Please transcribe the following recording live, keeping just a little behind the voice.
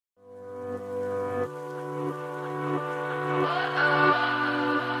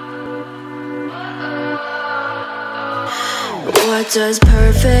does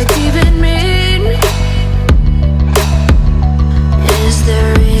perfect even mean? Is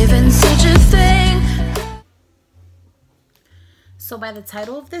there even such a thing? So by the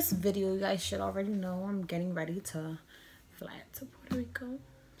title of this video, you guys should already know I'm getting ready to fly to Puerto Rico. I'm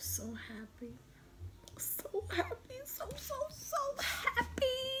so happy. So happy. So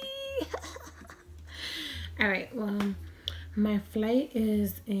happy. Alright, well, my flight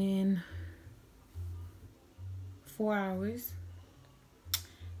is in 4 hours.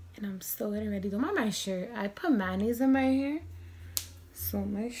 And I'm still getting ready. Don't mind my shirt. I put mayonnaise in my hair. So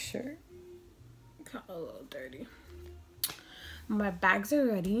my shirt got a little dirty. My bags are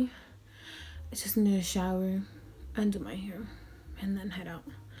ready. I just need to shower and do my hair and then head out.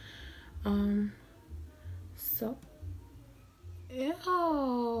 So ew,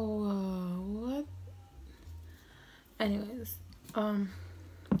 what? Anyways, so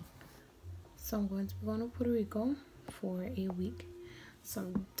I'm going to be going to Puerto Rico for a week. So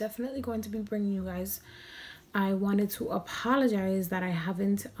I'm definitely going to be bringing you guys. I wanted to apologize that I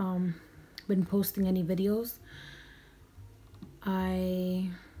haven't been posting any videos.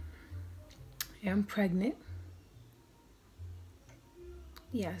 I am pregnant.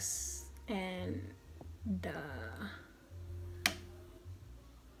 Yes, and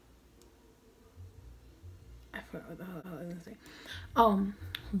I forgot what the hell I was gonna say.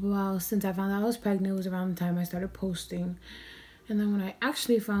 Well, since I found out I was pregnant, it was around the time I started posting. And then when I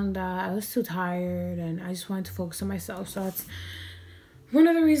actually found out, I was too tired and I just wanted to focus on myself. So that's one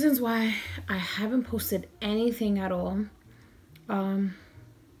of the reasons why I haven't posted anything at all. I'm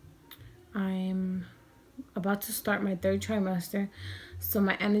about to start my 3rd trimester, so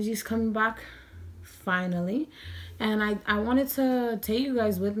my energy's coming back finally. And I wanted to take you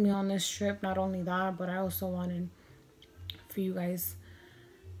guys with me on this trip. Not only that, but I also wanted for you guys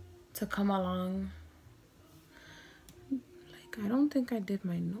to come along. Like, I don't think I did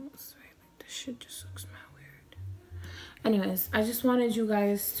my notes right. Like, this shit just looks mad weird. Anyways, I just wanted you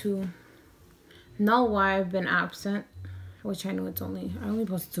guys to know why I've been absent, which I know I only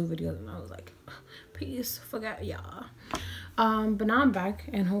posted 2 videos and I was like, peace, forget y'all. But now I'm back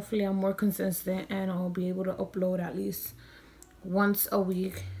and hopefully I'm more consistent and I'll be able to upload at least once a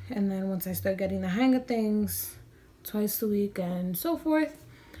week. And then once I start getting the hang of things, twice a week and so forth.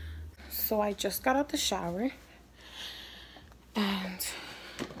 So I just got out the shower and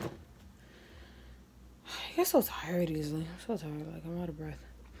I get so tired easily. I'm so tired, like I'm out of breath.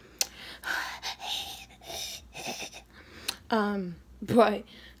 But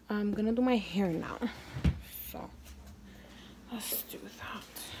I'm gonna do my hair now. So let's do that.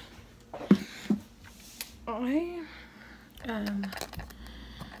 I am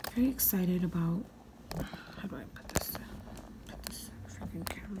very excited about, how do I put this freaking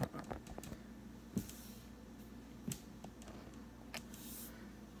camera up?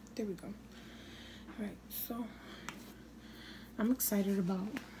 There we go. Alright, so I'm excited about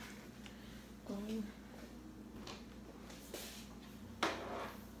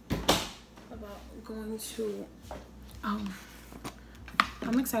going to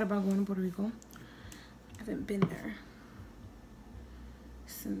I'm excited about going to Puerto Rico. I haven't been there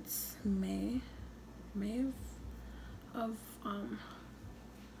since May of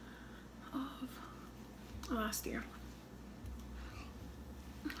last year.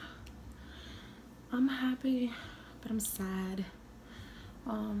 I'm happy, but I'm sad.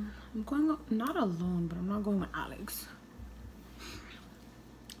 I'm going not alone, but I'm not going with Alex.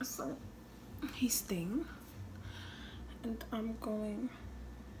 So he's staying, and I'm going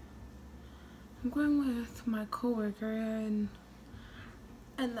with my coworker, and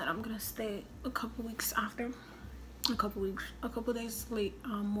then I'm gonna stay a couple weeks after, a couple days late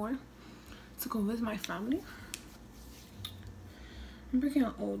more to go with my family. I'm bringing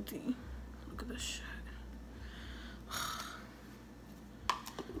an oldie. Look at this shit.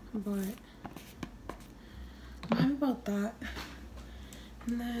 But I'm happy about that.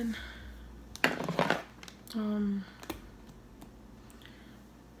 And then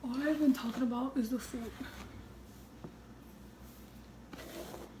all I've been talking about is the food.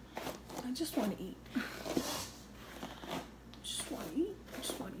 I just want to eat. Just want to eat.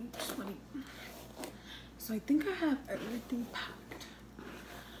 So I think I have everything packed.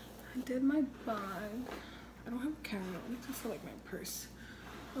 I did my bag. I don't have a camera. I need to feel like my purse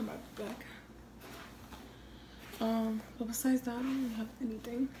or my bag. But besides that, I don't really have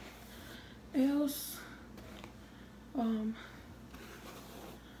anything else. I'm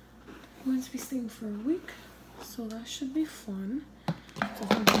going to be staying for a week, so that should be fun. So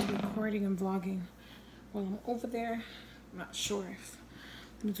I'm going to be recording and vlogging while I'm over there. I'm not sure if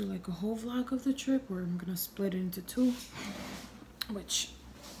I'm going to do like a whole vlog of the trip or I'm going to split it into 2. which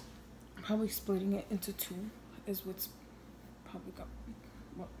I'm probably splitting it into two is what's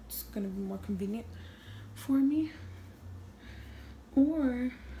gonna be more convenient for me,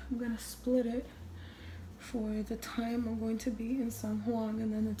 or I'm gonna split it for the time I'm going to be in San Juan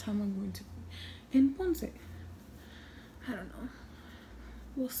and then the time I'm going to be in Ponce. I don't know,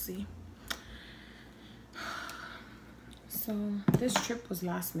 we'll see. So this trip was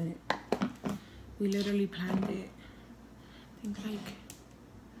last minute. We literally planned it, I think, like,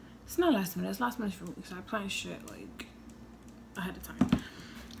 it's not last minute, it's last minute for me, so I planned shit like ahead of time.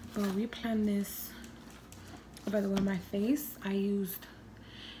 But we planned this. Oh, by the way, my face, I used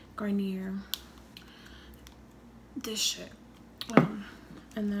Garnier, this shit, and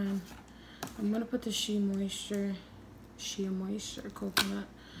then I'm gonna put the Shea Moisture Coconut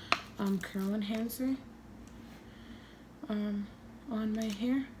Curl Enhancer on my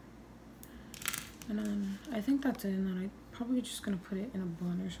hair, and I think that's it. And then I'm probably just gonna put it in a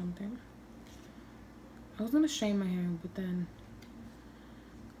bun or something. I was gonna straighten my hair, but then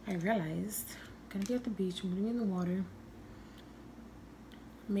I realized I'm gonna be at the beach, I'm gonna be in the water.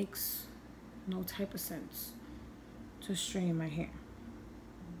 Makes no type of sense to straighten my hair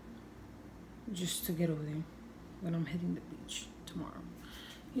just to get over there when I'm hitting the beach tomorrow,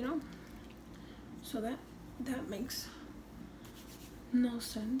 you know? So that makes no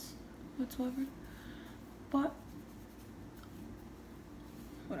sense whatsoever, but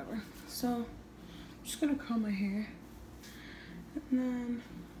whatever. So I'm just gonna curl my hair and then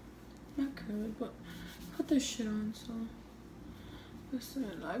not curl it, but put this shit on. So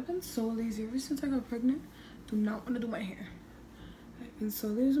listen, I've been so lazy ever since I got pregnant. Do not want to do my hair. I've been so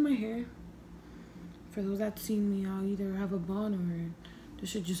lazy with my hair. For those that see me, I'll either have a bun or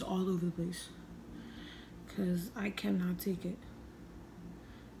this shit just all over the place, because I cannot take it.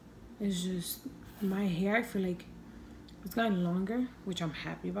 It's just my hair, I feel like it's gotten longer, which I'm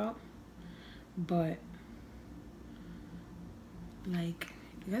happy about, but like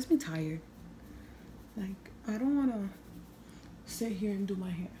it gets me tired. Like I don't want to sit here and do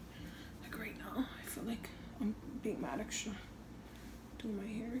my hair. Like right now I feel like I'm being mad extra doing my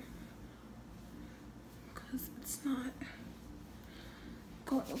hair because it's not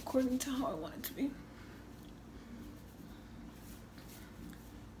going according to how I want it to be.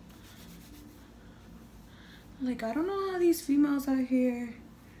 Like, I don't know how these females out here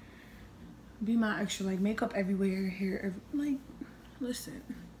be mad extra, like makeup everywhere, hair like, listen,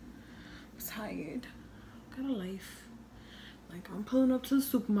 I'm tired, got a life. Like, I'm pulling up to the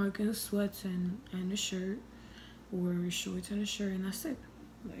supermarket in sweats and a shirt, or shorts and a shirt, and that's it.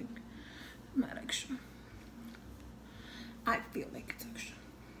 Like, I'm not extra. I feel like it's extra.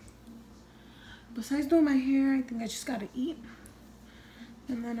 Besides doing my hair, I think I just gotta eat,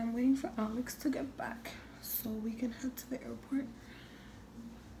 and then I'm waiting for Alex to get back so we can head to the airport.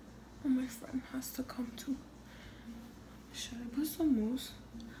 And my friend has to come too. Should I put some mousse?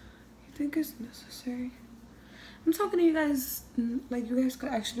 You think it's necessary? I'm talking to you guys like you guys could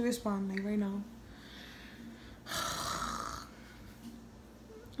actually respond, like right now.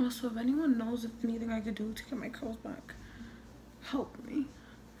 Also, if anyone knows of anything I could do to get my curls back, help me.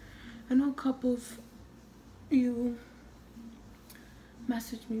 I know a couple of you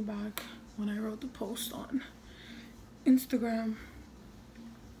messaged me back when I wrote the post on Instagram,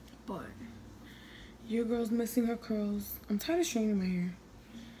 but your girl's missing her curls. I'm tired of straightening my hair,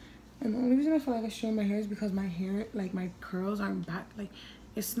 and the only reason I feel like I straighten my hair is because my hair, like my curls aren't back. Like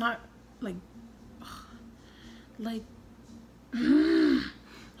it's not like like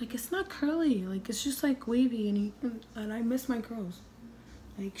it's not curly. Like it's just like wavy, and I miss my curls.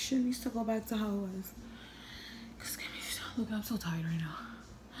 Like shit needs to go back to how it was. Cause look, I'm so tired right now.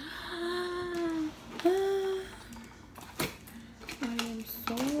 I am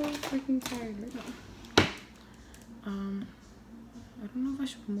so freaking tired right now. I don't know if I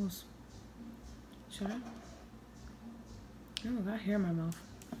should put mousse. Should I? Oh, I got hair in my mouth.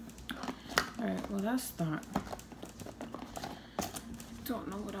 Alright, well that's that. Don't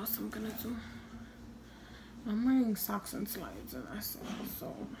know what else I'm gonna do. I'm wearing socks and slides and that's it,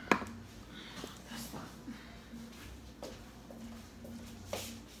 so that's that.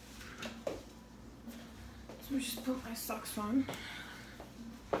 So I just put my socks on.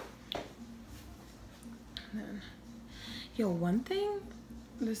 And then, yo, one thing,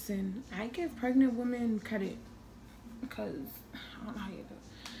 listen, I give pregnant women credit because I don't know how you do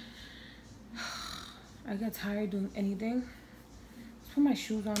it. I get tired doing anything. Just put my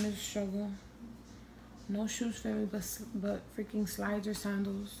shoes on is a struggle. No shoes for me but freaking slides or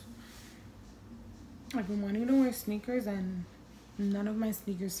sandals. I've been wanting to wear sneakers and none of my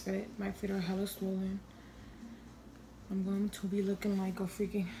sneakers fit. My feet are hella swollen. I'm going to be looking like a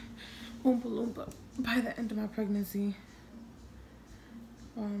freaking Oompa Loompa by the end of my pregnancy.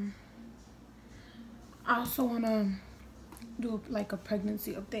 I also want to do like a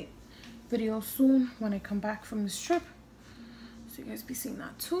pregnancy update video soon when I come back from this trip, so you guys be seeing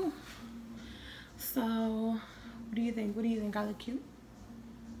that too. So what do you think? What do you think? I look cute?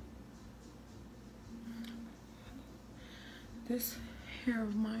 This hair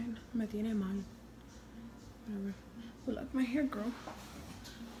of mine me tiene mal. Whatever. But look, my hair grew.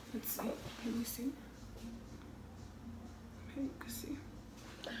 Let's see. Can you see? Okay, you can see.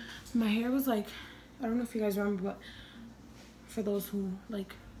 My hair was like, I don't know if you guys remember, but for those who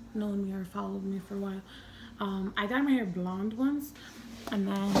like know me or followed me for a while, I dyed my hair blonde once, and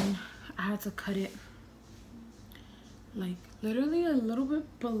then I had to cut it like literally a little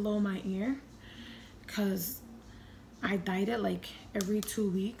bit below my ear, because I dyed it like every 2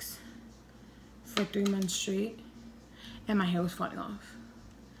 weeks for 3 months straight, and my hair was falling off.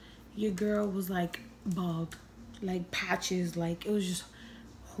 Your girl was like bald, like patches, like it was just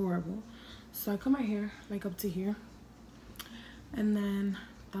horrible. So I cut my hair like up to here, and then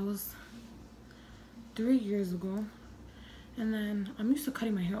that was 3 years ago. And then I'm used to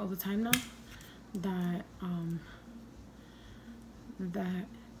cutting my hair all the time now that that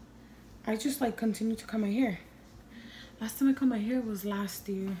I just like continue to cut my hair. Last time I cut my hair was last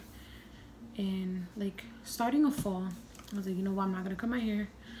year, and like starting of fall. I was like, you know what, I'm not gonna cut my hair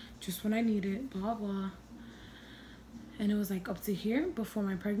just when I need it, blah blah. And it was like up to here before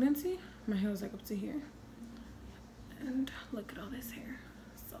my pregnancy. My hair was like up to here, and look at all this hair,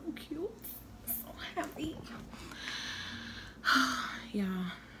 so cute, so happy.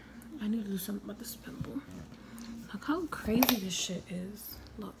 Yeah, I need to do something about this pimple. Look how crazy this shit is.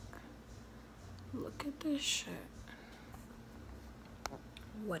 Look at this shit.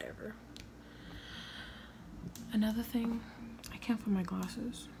 Whatever. Another thing, I can't find my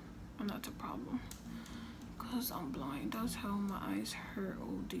glasses, and that's a problem because I'm blind as hell. My eyes hurt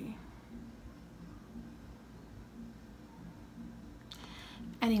OD.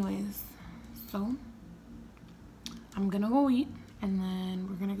 Anyways, so I'm gonna go eat, and then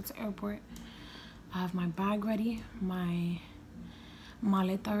we're gonna get to the airport. I have my bag ready, my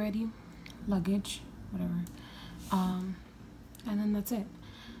maleta ready, luggage, whatever, and then that's it.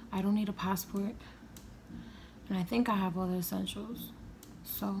 I don't need a passport, and I think I have all the essentials.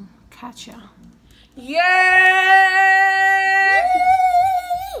 So catch ya. Yeah!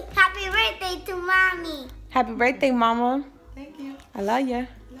 Happy birthday to mommy. Happy birthday, mama. Thank you. I love ya.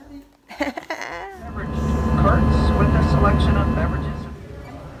 Love you. Beverage carts with a selection of beverages.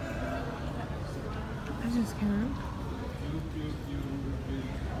 I just can't.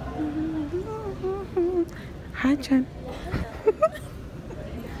 Hi, Jen.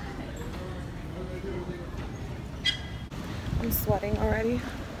 I'm sweating already.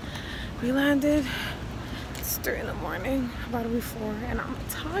 We landed. It's 3 in the morning, about to be 4, and I'm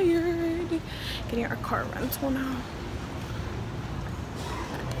tired. Getting our car rental now.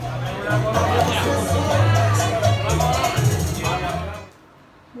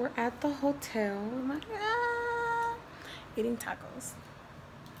 We're at the hotel. Eating tacos.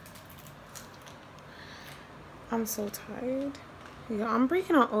 I'm so tired. Yeah, I'm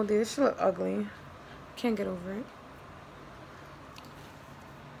breaking out all day. This shit look ugly. Can't get over it.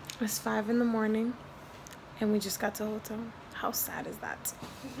 It's 5 in the morning, and we just got to the hotel. How sad is that?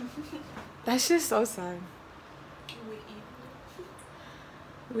 That's just so sad.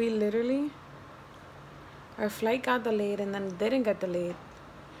 We literally, our flight got delayed and then didn't get delayed.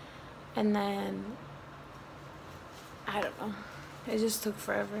 And then, I don't know. It just took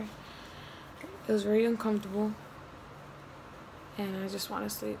forever. It was very uncomfortable. And I just want to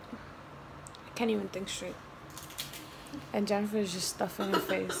sleep. I can't even think straight. And Jennifer is just stuffing her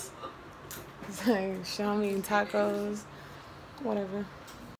face. It's like, show me tacos, whatever.